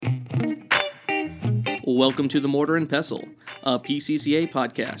Welcome to the Mortar and Pestle, a PCCA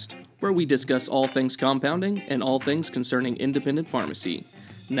podcast, where we discuss all things compounding and all things concerning independent pharmacy.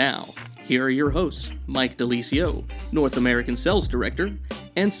 Now, here are your hosts, Mike Lisio, North American Sales Director,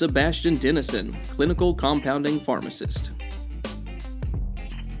 and Sebastian Denison, Clinical Compounding Pharmacist.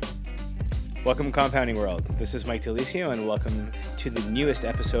 Welcome, Compounding World. This is Mike Lisio, and welcome to the newest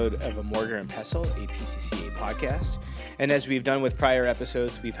episode of A Mortar and Pestle, a PCCA podcast. And as we've done with prior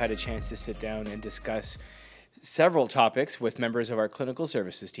episodes, we've had a chance to sit down and discuss several topics with members of our clinical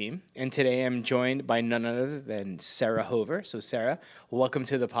services team. And today I'm joined by none other than Sara Hover. So Sara, welcome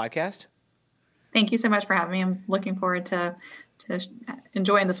to the podcast. Thank you so much for having me. I'm looking forward to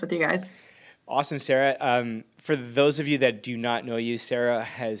enjoying this with you guys. Awesome, Sara. For those of you that do not know you, Sara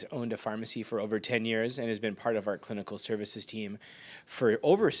has owned a pharmacy for over 10 years and has been part of our clinical services team for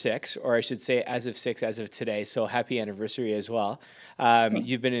over 6, or I should say as of today. So happy anniversary as well.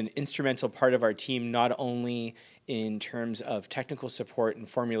 You've been an instrumental part of our team, not only in terms of technical support and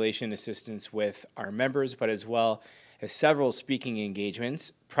formulation assistance with our members, but as well as several speaking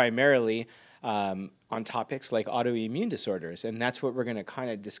engagements, primarily on topics like autoimmune disorders. And that's what we're going to kind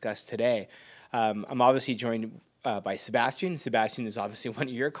of discuss today. I'm obviously joined by Sebastian. Sebastian is obviously one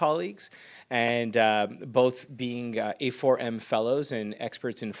of your colleagues, and both being FAARM fellows and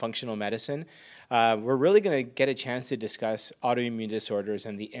experts in functional medicine. We're really going to get a chance to discuss autoimmune disorders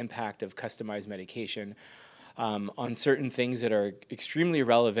and the impact of customized medication on certain things that are extremely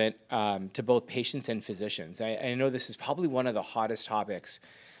relevant to both patients and physicians. I know this is probably one of the hottest topics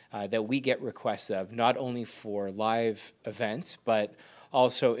that we get requests of, not only for live events, but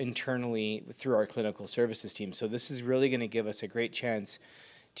also internally through our clinical services team. So this is really going to give us a great chance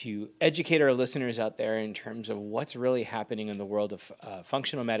to educate our listeners out there in terms of what's really happening in the world of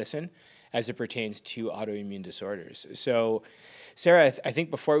functional medicine as it pertains to autoimmune disorders. So, Sara, I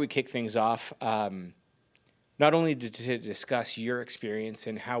think before we kick things off, not only to discuss your experience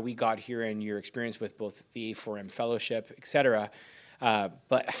and how we got here and your experience with both the FAARM fellowship, et cetera,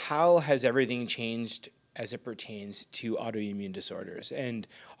 but how has everything changed as it pertains to autoimmune disorders and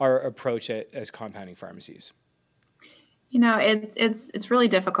our approach as compounding pharmacies? You know, it's really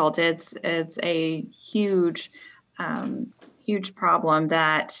difficult. It's a huge problem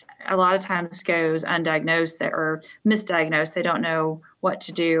that a lot of times goes undiagnosed or misdiagnosed. They don't know what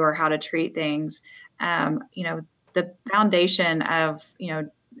to do or how to treat things. The foundation of,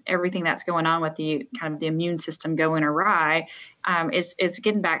 everything that's going on with the kind of the immune system going awry is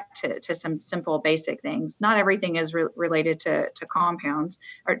getting back to some simple basic things. Not everything is related to compounds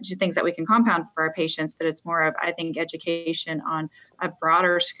or to things that we can compound for our patients, but it's more of, I think, education on a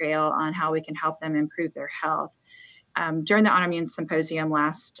broader scale on how we can help them improve their health. During the autoimmune symposium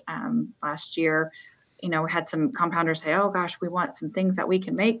last year, we had some compounders say, "Oh gosh, we want some things that we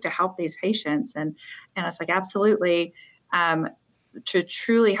can make to help these patients," and it's like, absolutely. To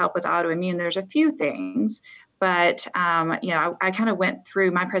truly help with autoimmune, there's a few things, but I kind of went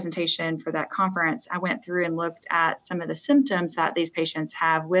through my presentation for that conference. I went through and looked at some of the symptoms that these patients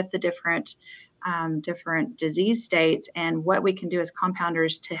have with the different disease states and what we can do as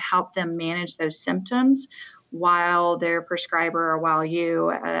compounders to help them manage those symptoms while their prescriber or while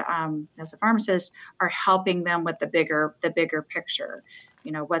you as a pharmacist are helping them with the bigger picture.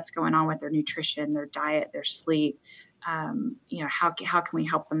 What's going on with their nutrition, their diet, their sleep. How can we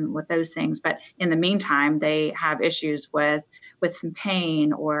help them with those things? But in the meantime, they have issues with some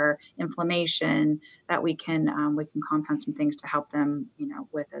pain or inflammation that we can compound some things to help them,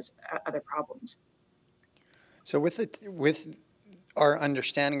 with those other problems. So with our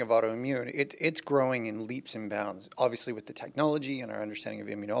understanding of autoimmune, it's growing in leaps and bounds. Obviously, with the technology and our understanding of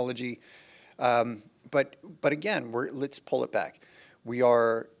immunology, but again, let's pull it back. We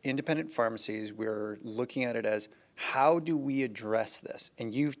are independent pharmacies. We're looking at it as, how do we address this?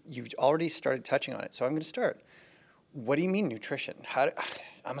 And you've already started touching on it. So I'm going to start. What do you mean nutrition?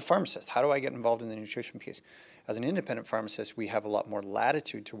 I'm a pharmacist. How do I get involved in the nutrition piece? As an independent pharmacist, we have a lot more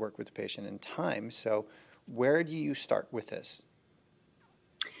latitude to work with the patient in time. So where do you start with this?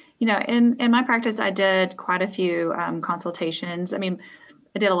 In my practice, I did quite a few consultations. I mean,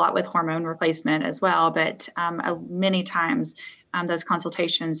 I did a lot with hormone replacement as well, but many times those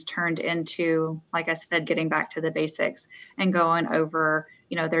consultations turned into, like I said, getting back to the basics and going over,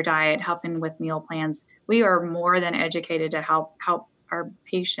 their diet, helping with meal plans. We are more than educated to help our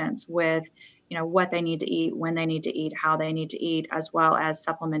patients with, what they need to eat, when they need to eat, how they need to eat, as well as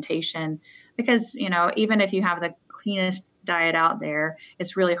supplementation. Because, even if you have the cleanest diet out there,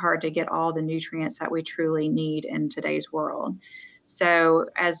 it's really hard to get all the nutrients that we truly need in today's world. So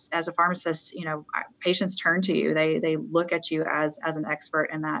as a pharmacist, patients turn to you. They look at you as an expert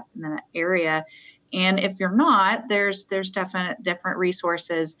in that area. And if you're not, there's different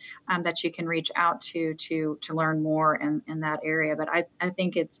resources that you can reach out to learn more in that area. But I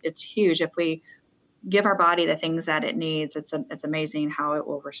think it's huge. If we give our body the things that it needs, it's amazing how it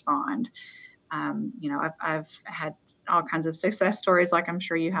will respond. I've had all kinds of success stories, like I'm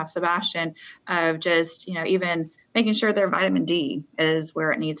sure you have, Sebastian, of just, even making sure their vitamin D is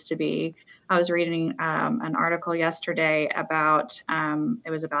where it needs to be. I was reading an article yesterday about, it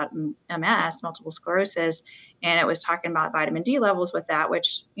was about MS, multiple sclerosis, and it was talking about vitamin D levels with that,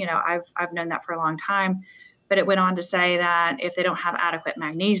 which, I've known that for a long time. But it went on to say that if they don't have adequate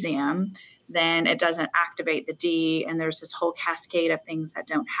magnesium, then it doesn't activate the D, and there's this whole cascade of things that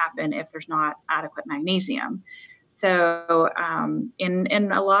don't happen if there's not adequate magnesium. So,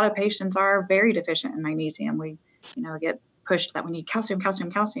 and a lot of patients are very deficient in magnesium. We, get pushed that we need calcium,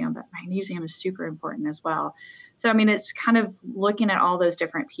 but magnesium is super important as well. So, I mean, it's kind of looking at all those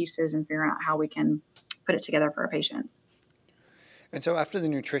different pieces and figuring out how we can put it together for our patients. And so after the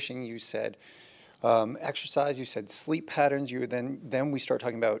nutrition, you said exercise, you said sleep patterns, then we start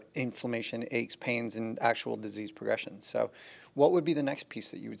talking about inflammation, aches, pains, and actual disease progression. So what would be the next piece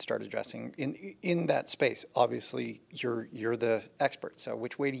that you would start addressing in that space? Obviously, you're the expert. So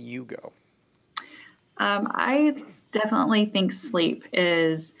which way do you go? I definitely think sleep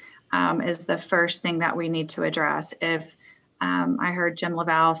is the first thing that we need to address. If I heard Jim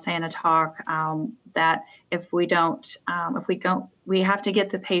LaValle say in a talk that we have to get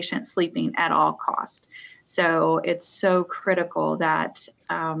the patient sleeping at all cost. So it's so critical that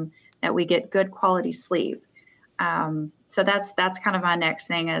we get good quality sleep. So that's kind of my next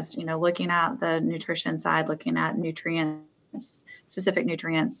thing is, looking at the nutrition side, looking at nutrients, specific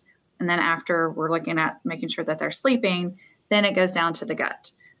nutrients. And then after we're looking at making sure that they're sleeping, then it goes down to the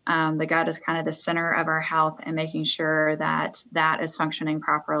gut. The gut is kind of the center of our health, and making sure that is functioning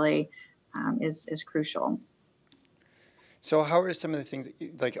properly is crucial. So how are some of the things,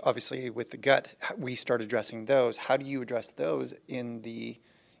 like obviously with the gut, we start addressing those. How do you address those in the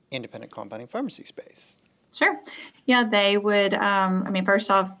independent compounding pharmacy space? Sure. Yeah, they would,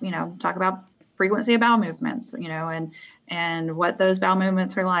 first off, talk about frequency of bowel movements, and what those bowel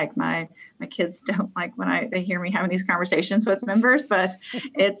movements are like. My kids don't like when they hear me having these conversations with members, but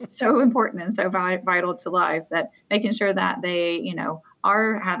it's so important and so vital to life that making sure that they,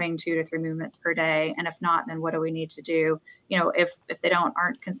 are having 2 to 3 movements per day. And if not, then what do we need to do? If they don't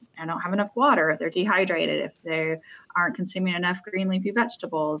have enough water, if they're dehydrated, if they aren't consuming enough green leafy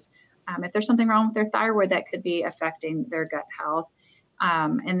vegetables, if there's something wrong with their thyroid that could be affecting their gut health.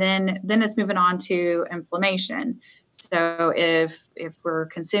 And then it's moving on to inflammation. So if we're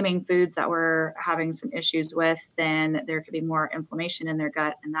consuming foods that we're having some issues with, then there could be more inflammation in their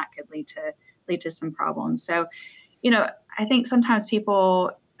gut, and that could lead to some problems. So, I think sometimes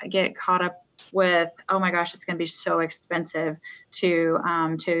people get caught up with, oh my gosh, it's going to be so expensive to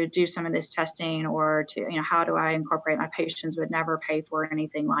do some of this testing, or to, how do I incorporate? My patients would never pay for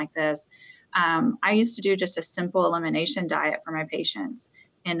anything like this. I used to do just a simple elimination diet for my patients.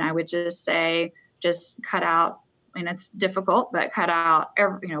 And I would just say, just cut out, and it's difficult, but cut out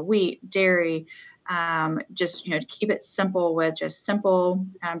wheat, dairy, just, keep it simple with just simple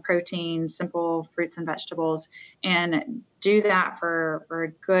protein, simple fruits and vegetables, and do that for a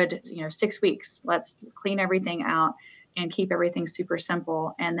good, 6 weeks. Let's clean everything out and keep everything super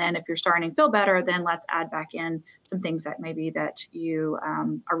simple. And then if you're starting to feel better, then let's add back in some things that maybe that you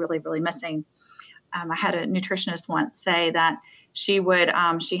are really, really missing. I had a nutritionist once say that she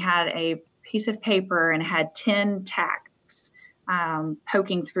had a piece of paper and had 10 tacks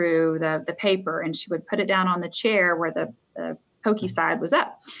poking through the paper, and she would put it down on the chair where the pokey side was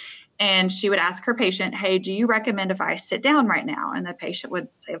up. And she would ask her patient, hey, do you recommend if I sit down right now? And the patient would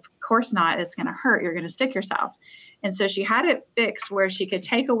say, of course not. It's going to hurt. You're going to stick yourself. And so she had it fixed where she could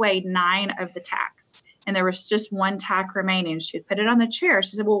take away 9 of the tacks, and there was just 1 tack remaining. She'd put it on the chair.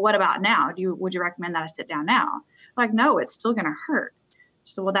 She said, well, what about now? Would you recommend that I sit down now? Like, no, it's still going to hurt.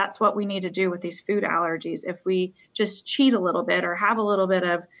 So, well, that's what we need to do with these food allergies. If we just cheat a little bit, or have a little bit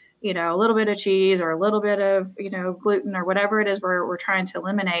of, a little bit of cheese, or a little bit of, gluten, or whatever it is we're trying to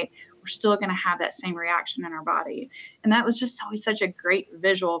eliminate, we're still going to have that same reaction in our body. And that was just always such a great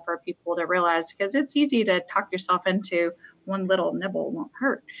visual for people to realize, because it's easy to talk yourself into one little nibble won't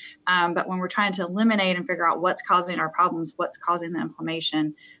hurt. But when we're trying to eliminate and figure out what's causing our problems, what's causing the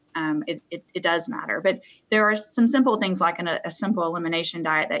inflammation, it does matter. But there are some simple things like a simple elimination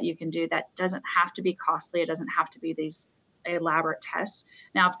diet that you can do that doesn't have to be costly. It doesn't have to be these elaborate tests.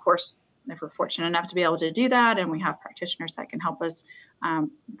 Now, of course, if we're fortunate enough to be able to do that, and we have practitioners that can help us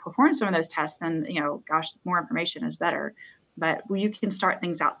perform some of those tests, then, gosh, more information is better. But you can start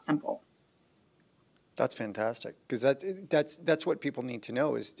things out simple. That's fantastic, because that's what people need to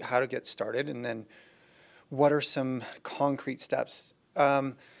know, is how to get started, and then what are some concrete steps.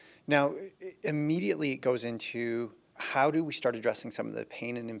 Now, immediately it goes into how do we start addressing some of the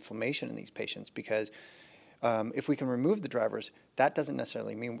pain and inflammation in these patients, because if we can remove the drivers, that doesn't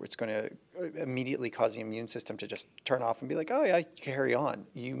necessarily mean it's going to immediately cause the immune system to just turn off and be like, oh yeah, carry on.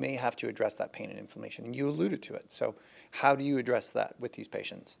 You may have to address that pain and inflammation, and you alluded to it. So how do you address that with these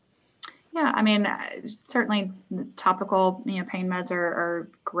patients? Yeah, I mean, certainly topical, pain meds are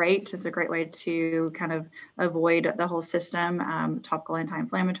great. It's a great way to kind of avoid the whole system. Topical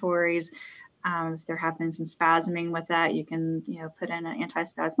anti-inflammatories. If there have been some spasming with that, you can, put in an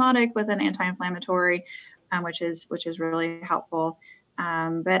antispasmodic with an anti-inflammatory, which is really helpful.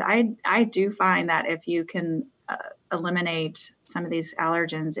 But I do find that if you can eliminate some of these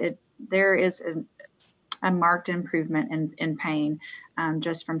allergens, there is a marked improvement in pain,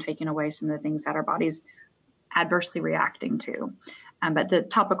 just from taking away some of the things that our body's adversely reacting to. But the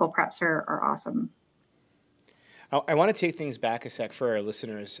topical preps are awesome. I want to take things back a sec for our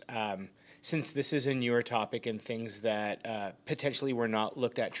listeners. Since this is a newer topic and things that potentially were not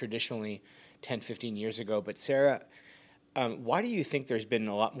looked at traditionally 10, 15 years ago. But Sara, why do you think there's been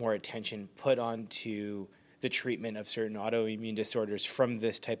a lot more attention put onto the treatment of certain autoimmune disorders from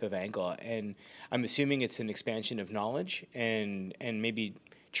this type of angle? And I'm assuming it's an expansion of knowledge and maybe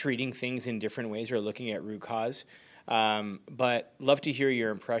treating things in different ways or looking at root cause. But love to hear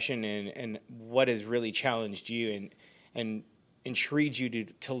your impression and what has really challenged you and intrigued you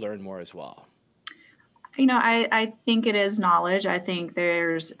to learn more as well. I think it is knowledge. I think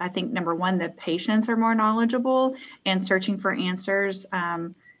number one, the patients are more knowledgeable and searching for answers.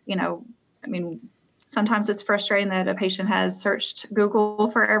 Sometimes it's frustrating that a patient has searched Google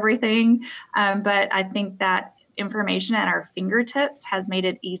for everything. But I think that information at our fingertips has made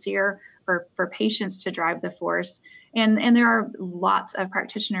it easier for patients to drive the force. And there are lots of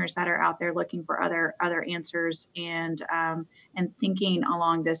practitioners that are out there looking for other answers and thinking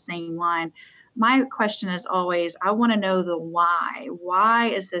along this same line. My question is always, I want to know the why. Why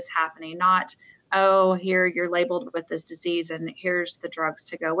is this happening? Not, oh, here you're labeled with this disease and here's the drugs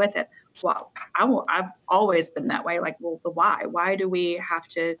to go with it. Well, I've always been that way. Like, well, the why. Why do we have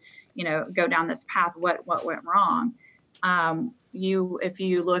to, go down this path? What went wrong? If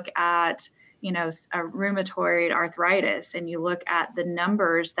you look at, a rheumatoid arthritis, and you look at the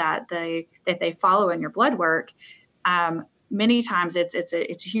numbers that they follow in your blood work, many times it's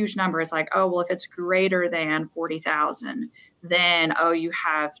a huge number. It's like, oh, well, if it's greater than 40,000, then, oh, you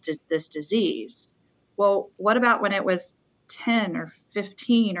have this disease. Well, what about when it was 10 or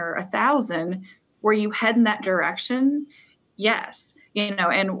 15 or 1,000? Were you heading that direction? Yes.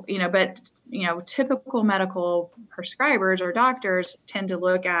 But typical medical prescribers or doctors tend to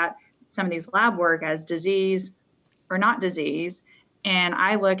look at some of these lab work as disease or not disease. And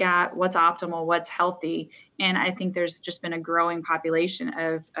I look at what's optimal, what's healthy. And I think there's just been a growing population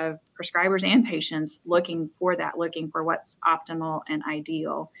of prescribers and patients looking for what's optimal and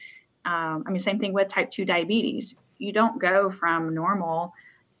ideal. Same thing with type 2 diabetes. You don't go from normal,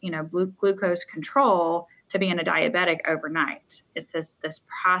 glucose control to being a diabetic overnight. It's this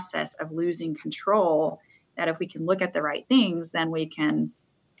process of losing control that if we can look at the right things, then we can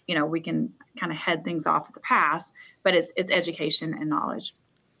kind of head things off at the pass, but it's education and knowledge.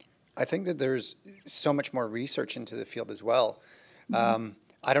 I think that there's so much more research into the field as well. Mm-hmm.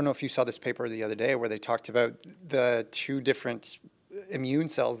 I don't know if you saw this paper the other day where they talked about the two different immune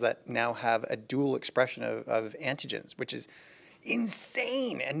cells that now have a dual expression of antigens, which is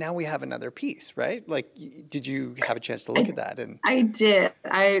insane. And now we have another piece, right? Like, did you have a chance to look at that? And I did.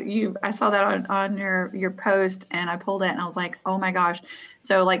 I saw that on your post, and I pulled it, and I was like, oh my gosh.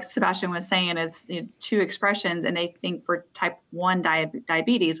 So like Sebastian was saying, it's two expressions, and they think for type 1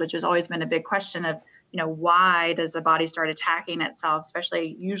 diabetes, which has always been a big question of, why does the body start attacking itself,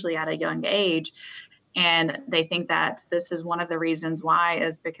 especially usually at a young age? And they think that this is one of the reasons why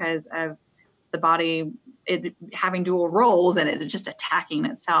is because of the body having dual roles and it just attacking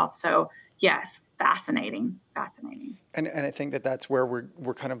itself. So yes, fascinating. And I think that's where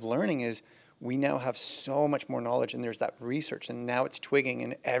we're kind of learning is we now have so much more knowledge, and there's that research, and now it's twigging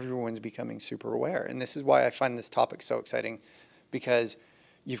and everyone's becoming super aware. And this is why I find this topic so exciting, because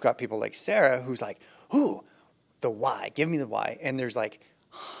you've got people like Sara who's like, ooh, the why, give me the why. And there's like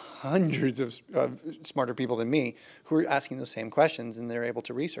hundreds of smarter people than me who are asking those same questions, and they're able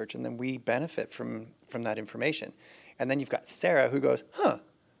to research, and then we benefit from that information. And then you've got Sara who goes,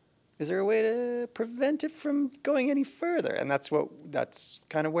 is there a way to prevent it from going any further? And that's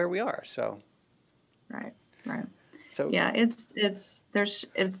kind of where we are. So, Right. So yeah, it's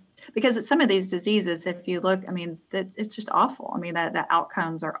because some of these diseases, if you look, I mean, it's just awful. I mean, the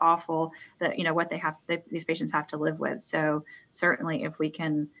outcomes are awful. That what these patients have to live with. So certainly, if we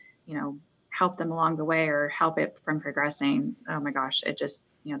can, help them along the way or help it from progressing, oh my gosh, it just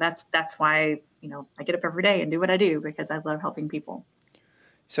that's why I get up every day and do what I do, because I love helping people.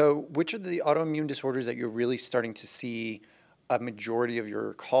 So which are the autoimmune disorders that you're really starting to see a majority of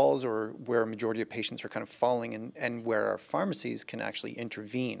your calls, or where a majority of patients are kind of falling, and where our pharmacies can actually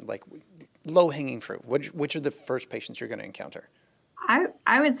intervene, like low-hanging fruit? Which are the first patients you're going to encounter?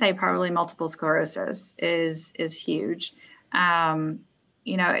 I would say probably multiple sclerosis is huge.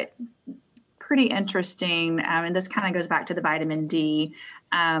 Pretty interesting. And this kind of goes back to the vitamin D.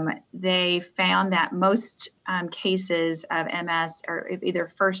 They found that most cases of MS are either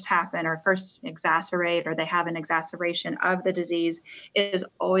first happen or first exacerbate, or they have an exacerbation of the disease, is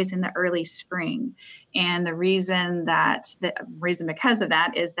always in the early spring. And the reason because of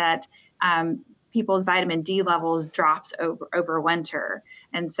that is that people's vitamin D levels drops over winter.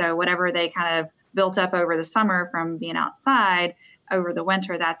 And so whatever they kind of built up over the summer from being outside, over the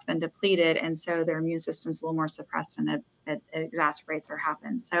winter, that's been depleted. And so their immune system's a little more suppressed, and it exacerbates or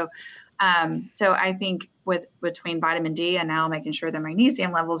happens. So I think between vitamin D and now making sure the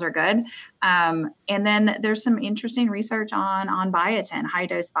magnesium levels are good. And then there's some interesting research on biotin, high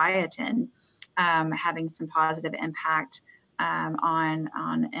dose biotin, having some positive impact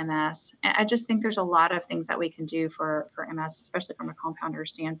on MS. And I just think there's a lot of things that we can do for MS, especially from a compounder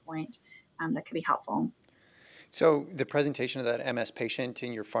standpoint, that could be helpful. So the presentation of that MS patient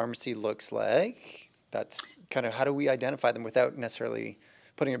in your pharmacy looks like, that's kind of, how do we identify them without necessarily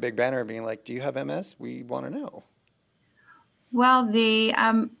putting a big banner and being like, do you have MS? We want to know. Well, the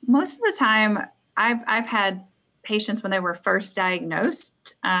most of the time I've had patients, when they were first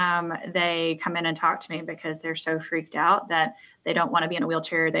diagnosed, they come in and talk to me because they're so freaked out that they don't want to be in a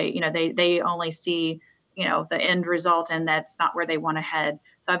wheelchair. They only see the end result, and that's not where they want to head.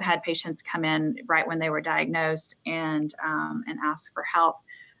 So I've had patients come in right when they were diagnosed and ask for help.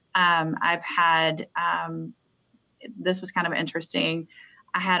 I've had, this was kind of interesting.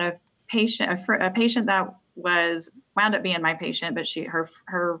 I had a patient that wound up being my patient, but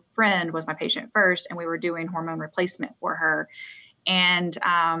her friend was my patient first, and we were doing hormone replacement for her. And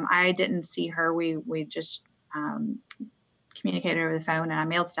I didn't see her. We just communicated over the phone, and I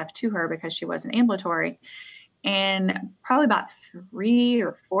mailed stuff to her because she wasn't ambulatory. And probably about 3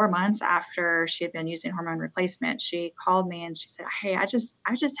 or 4 months after she had been using hormone replacement, she called me and she said, "Hey, I just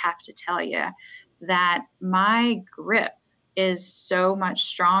have to tell you that my grip is so much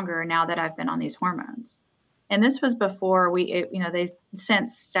stronger now that I've been on these hormones." And this was before they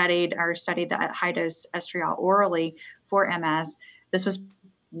since studied the high dose estriol orally for MS. This was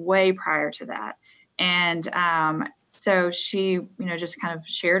way prior to that. And so she, just kind of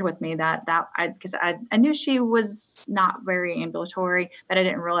shared with me because I knew she was not very ambulatory, but I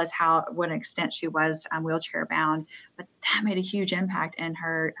didn't realize what extent she was wheelchair bound. But that made a huge impact in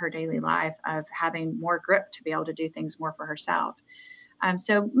her daily life of having more grip to be able to do things more for herself.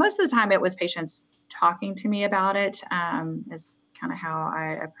 So most of the time it was patients talking to me about it, is kind of how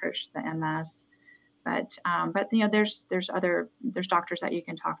I approached the MS. But there's doctors that you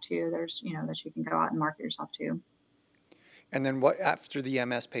can talk to. There's that you can go out and market yourself to. And then what after the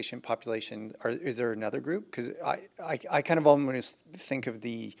MS patient population? Is there another group? Because I kind of almost think of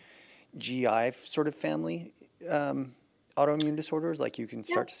the GI sort of family autoimmune disorders, like you can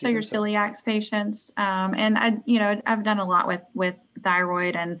start to see. So your celiac patients, and I've done a lot with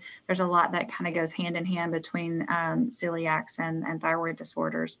thyroid, and there's a lot that kind of goes hand in hand between celiacs and thyroid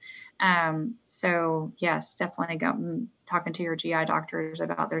disorders. So yes, definitely talking to your GI doctors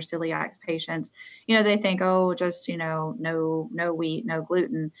about their celiac patients. They think, oh, just no wheat, no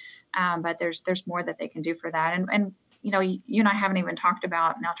gluten, but there's more that they can do for that. And you and I haven't even talked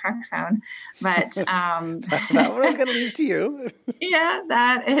about naltrexone, but that one I was going to leave to you. Yeah,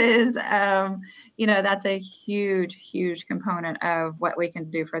 that is, that's a huge component of what we can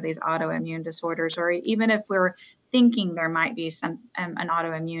do for these autoimmune disorders, or even if we're thinking there might be an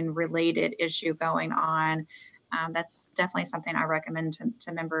autoimmune related issue going on. That's definitely something I recommend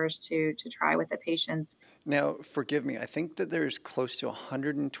to members to try with the patients. Now, forgive me, I think that there's close to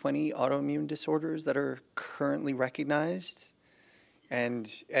 120 autoimmune disorders that are currently recognized, and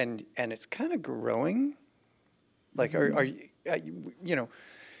it's kind of growing. Like, are you,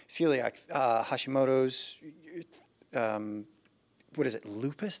 celiac, Hashimoto's, what is it,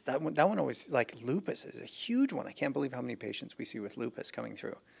 lupus? That one always, like, lupus is a huge one. I can't believe how many patients we see with lupus coming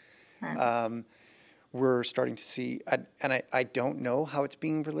through. Right. We're starting to see, and I don't know how it's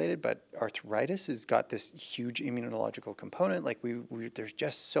being related, but arthritis has got this huge immunological component. Like there's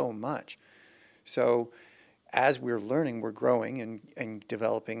just so much. So as we're learning, we're growing and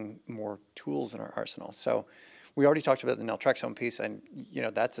developing more tools in our arsenal. So we already talked about the naltrexone piece, and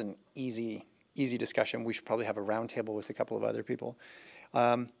that's an easy discussion. We should probably have a roundtable with a couple of other people.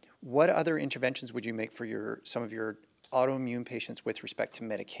 What other interventions would you make for some of your autoimmune patients with respect to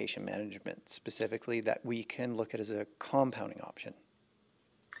medication management specifically that we can look at as a compounding option?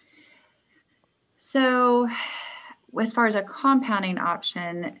 So as far as a compounding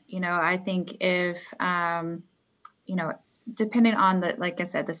option, I think if, depending on like I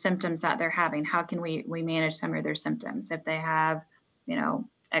said, the symptoms that they're having, how can we manage some of their symptoms? If they have,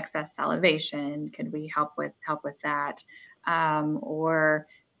 excess salivation, could we help with that? Or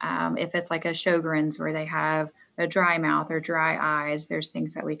if it's like a Sjogren's where they have a dry mouth or dry eyes, there's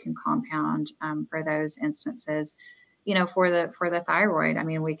things that we can compound for those instances. For the thyroid, I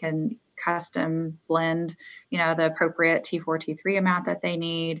mean, we can custom blend, the appropriate T4, T3 amount that they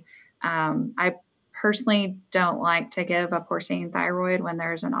need. I personally don't like to give a porcine thyroid when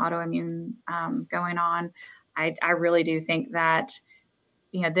there's an autoimmune going on. I really do think that,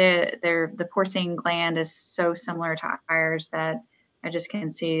 the porcine gland is so similar to ours that I just can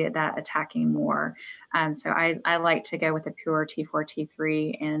see that attacking more. So I like to go with a pure T4,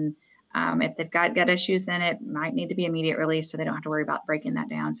 T3. And if they've got gut issues, then it might need to be immediate release so they don't have to worry about breaking that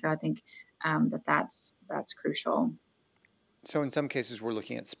down. So I think that's crucial. So in some cases, we're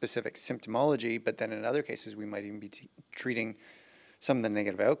looking at specific symptomology, but then in other cases, we might even be treating some of the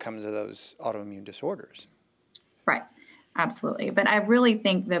negative outcomes of those autoimmune disorders. Right. Absolutely. But I really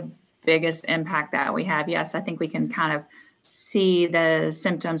think the biggest impact that we have, yes, I think we can kind of see the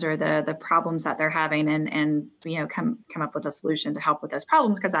symptoms or the problems that they're having and come up with a solution to help with those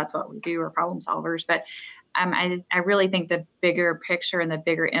problems, because that's what we do. We're problem solvers. But I really think the bigger picture and the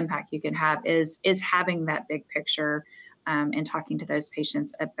bigger impact you can have is having that big picture and talking to those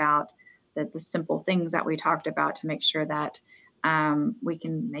patients about the simple things that we talked about to make sure that we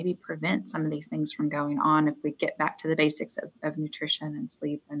can maybe prevent some of these things from going on if we get back to the basics of nutrition and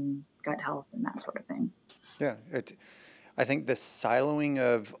sleep and gut health and that sort of thing. Yeah, I think the siloing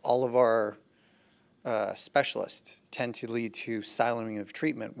of all of our specialists tend to lead to siloing of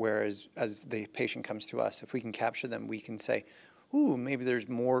treatment, whereas as the patient comes to us, if we can capture them, we can say, ooh, maybe there's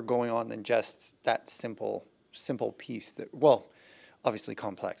more going on than just that simple piece that, well, obviously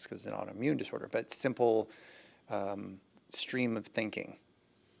complex because it's an autoimmune disorder, but simple stream of thinking.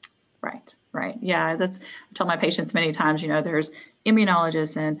 Right. Yeah, I tell my patients many times, there's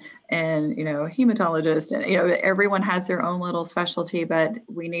immunologists and hematologists, and, everyone has their own little specialty, but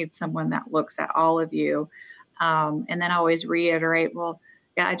we need someone that looks at all of you. And then I always reiterate, well,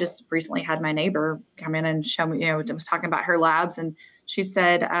 yeah, I just recently had my neighbor come in and show me, was talking about her labs, and she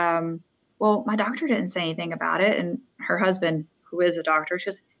said, well, my doctor didn't say anything about it. And her husband, who is a doctor,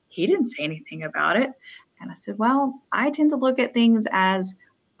 she says, he didn't say anything about it. And I said, well, I tend to look at things as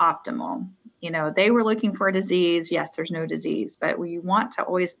optimal. They were looking for a disease. Yes, there's no disease, but we want to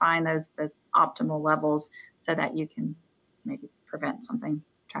always find those optimal levels so that you can maybe prevent something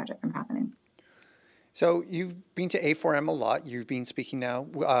tragic from happening. So you've been to FAARM a lot. You've been speaking now.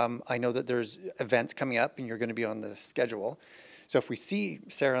 I know that there's events coming up and you're going to be on the schedule. So if we see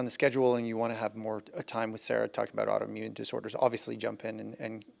Sara on the schedule and you want to have more time with Sara talking about autoimmune disorders, obviously jump in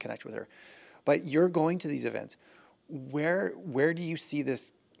and connect with her. But you're going to these events. Where do you see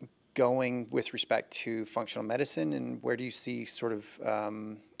this going with respect to functional medicine, and where do you see sort of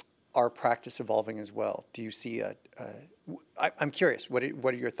our practice evolving as well? Do you see I'm curious, what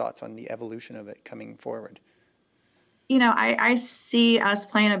are your thoughts on the evolution of it coming forward? I see us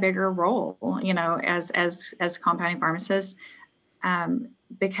playing a bigger role, as compounding pharmacists,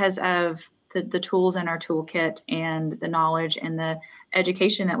 because of the tools in our toolkit and the knowledge and the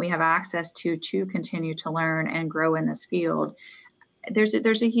education that we have access to continue to learn and grow in this field. There's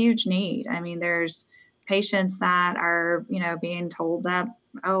a huge need. I mean, there's patients that are, being told that,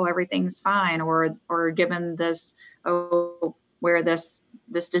 oh, everything's fine, or given this, wear this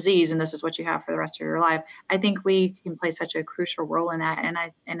disease and this is what you have for the rest of your life. I think we can play such a crucial role in that.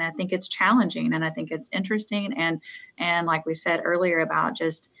 And I think it's challenging, and I think it's interesting. And like we said earlier about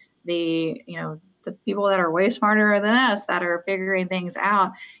just the people that are way smarter than us that are figuring things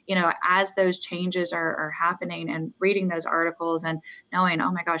out, as those changes are happening, and reading those articles and knowing,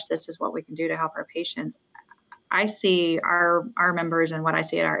 oh my gosh, this is what we can do to help our patients. I see our members, and what I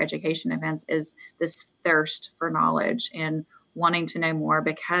see at our education events is this thirst for knowledge and wanting to know more,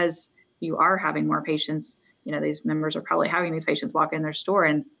 because you are having more patients. These members are probably having these patients walk in their store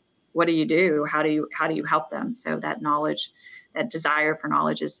and what do you do? How do you help them? So that knowledge, that desire for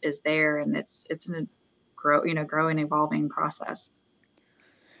knowledge is there, and it's a growing, evolving process.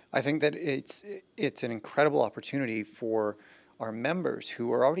 I think that it's an incredible opportunity for our members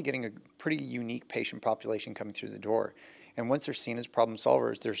who are already getting a pretty unique patient population coming through the door. And once they're seen as problem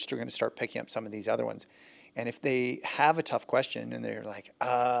solvers, they're still going to start picking up some of these other ones. And if they have a tough question and they're like,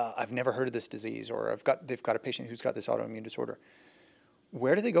 I've never heard of this disease, or they've got a patient who's got this autoimmune disorder,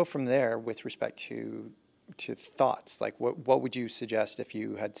 where do they go from there with respect to thoughts? Like, what would you suggest if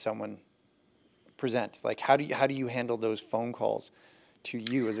you had someone present? Like, how do you handle those phone calls to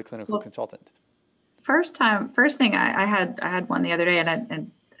you as a clinical consultant? First thing I had one the other day, and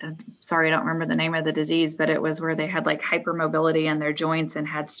I'm sorry, I don't remember the name of the disease, but it was where they had like hypermobility in their joints and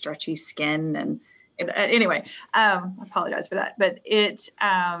had stretchy skin. And anyway, I apologize for that. But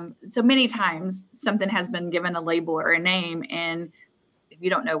so many times something has been given a label or a name, and if you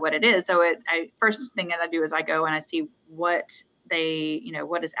don't know what it is, so first thing that I do is I go and I see what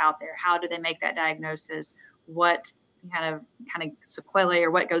what is out there. How do they make that diagnosis? What kind of sequelae or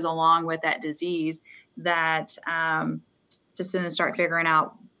what goes along with that disease, that just to start figuring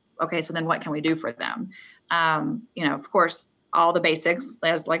out, okay, so then what can we do for them? Of course, all the basics,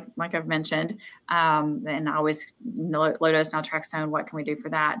 as like I've mentioned, and always low dose naltrexone, what can we do for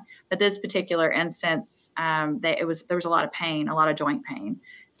that? But this particular instance, there was a lot of pain, a lot of joint pain.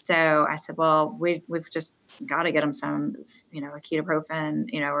 So I said, well, we've just got to get them some, a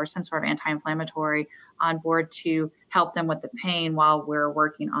ketoprofen, or some sort of anti-inflammatory on board to help them with the pain while we're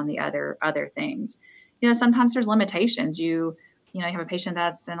working on the other things. Sometimes there's limitations. You have a patient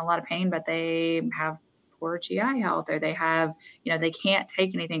that's in a lot of pain, but they have poor GI health, or they have, they can't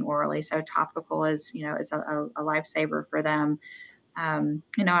take anything orally. So topical is a lifesaver for them.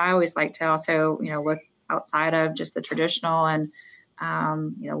 I always like to also, look outside of just the traditional and,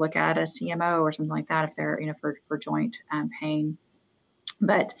 look at a CMO or something like that if they're, for joint pain.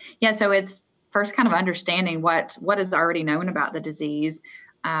 But yeah, so it's first kind of understanding what is already known about the disease.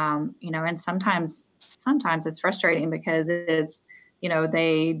 And sometimes it's frustrating because it's,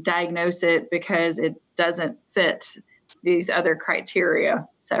 they diagnose it because it doesn't fit these other criteria.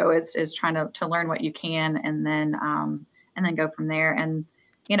 So it's trying to learn what you can and then go from there. And,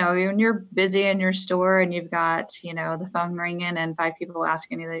 when you're busy in your store and you've got, the phone ringing and 5 people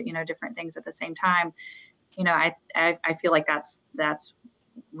asking you, different things at the same time, I feel like that's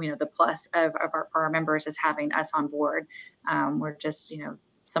the plus of our members is having us on board. We're just,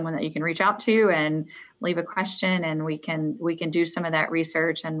 someone that you can reach out to and leave a question, and we can do some of that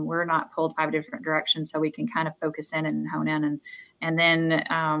research, and we're not pulled 5 different directions. So we can kind of focus in and hone in and then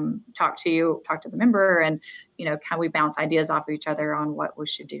talk to the member, and, how we bounce ideas off of each other on what we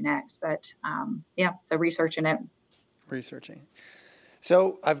should do next. But so researching.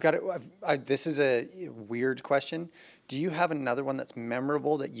 So this is a weird question. Do you have another one that's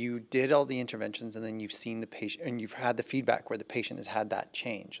memorable that you did all the interventions and then you've seen the patient and you've had the feedback where the patient has had that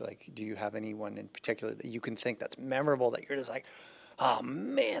change? Like, do you have anyone in particular that you can think that's memorable that you're just like, oh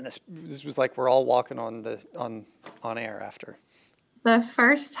man, this was like we're all walking on air after? The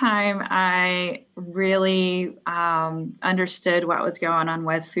first time I really understood what was going on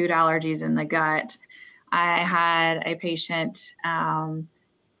with food allergies in the gut, I had a patient,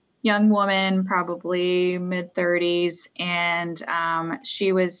 young woman, probably mid-30s, and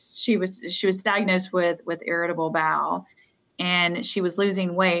she was diagnosed with irritable bowel, and she was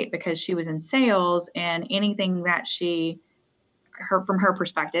losing weight because she was in sales, and anything that from her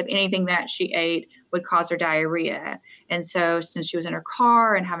perspective, anything that she ate would cause her diarrhea. And so since she was in her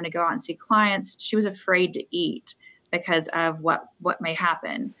car and having to go out and see clients, she was afraid to eat because of what may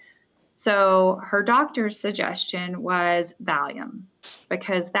happen. So her doctor's suggestion was Valium,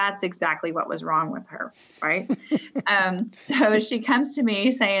 because that's exactly what was wrong with her, right? So she comes to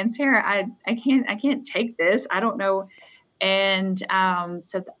me saying, Sarah, I can't take this. I don't know. And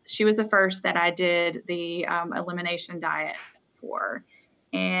so she was the first that I did the elimination diet for.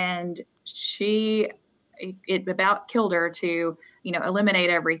 And it about killed her to, eliminate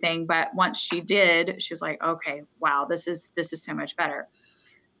everything. But once she did, she was like, okay, wow, this is so much better.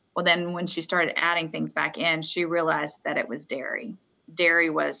 Well, then when she started adding things back in, she realized that it was dairy. Dairy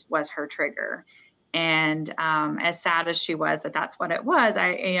was her trigger. And as sad as she was that's what it was,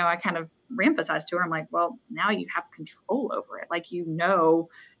 I kind of reemphasized to her, I'm like, well, now you have control over it. Like,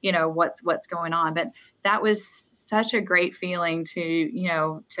 what's going on. But that was such a great feeling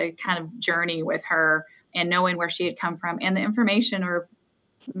to kind of journey with her and knowing where she had come from and the information or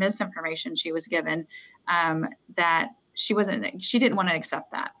misinformation she was given, that she didn't want to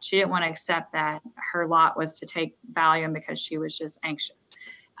accept that. She didn't want to accept that her lot was to take Valium because she was just anxious.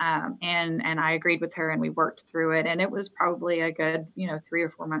 And I agreed with her, and we worked through it. And it was probably a good, 3 or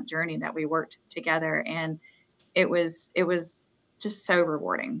 4 month journey that we worked together. And it was just so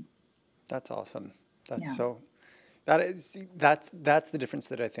rewarding. That's awesome. That's Yeah. so. That's the difference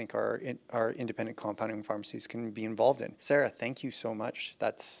that I think our independent compounding pharmacies can be involved in. Sara, thank you so much.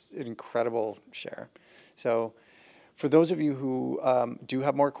 That's an incredible share. So, for those of you who do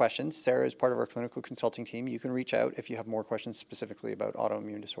have more questions, Sara is part of our clinical consulting team. You can reach out if you have more questions specifically about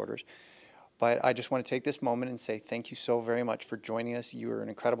autoimmune disorders. But I just want to take this moment and say thank you so very much for joining us. You are an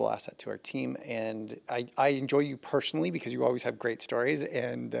incredible asset to our team, and I enjoy you personally because you always have great stories,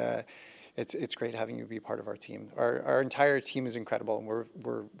 and it's great having you be part of our team. Our entire team is incredible, and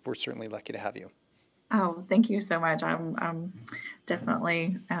we're certainly lucky to have you. Oh, thank you so much. I'm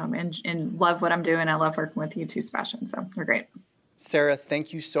definitely and love what I'm doing. I love working with you too, Sebastian. So you're great. Sara,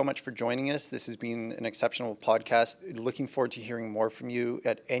 thank you so much for joining us. This has been an exceptional podcast. Looking forward to hearing more from you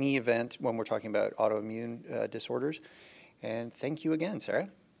at any event when we're talking about autoimmune disorders. And thank you again, Sara.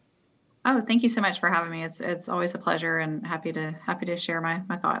 Oh, thank you so much for having me. It's always a pleasure, and happy to share my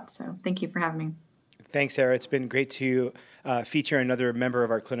thoughts. So thank you for having me. Thanks, Sara. It's been great to feature another member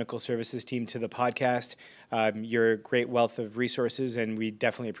of our clinical services team to the podcast. You're a great wealth of resources, and we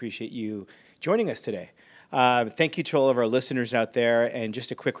definitely appreciate you joining us today. Thank you to all of our listeners out there. And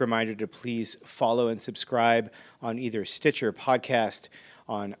just a quick reminder to please follow and subscribe on either Stitcher Podcast,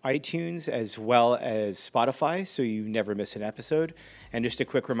 on iTunes, as well as Spotify, so you never miss an episode. And just a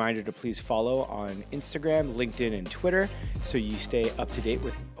quick reminder to please follow on Instagram, LinkedIn, and Twitter, so you stay up to date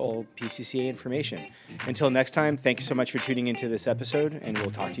with all PCCA information. Until next time, thank you so much for tuning into this episode, and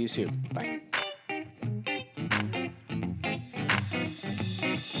we'll talk to you soon. Bye.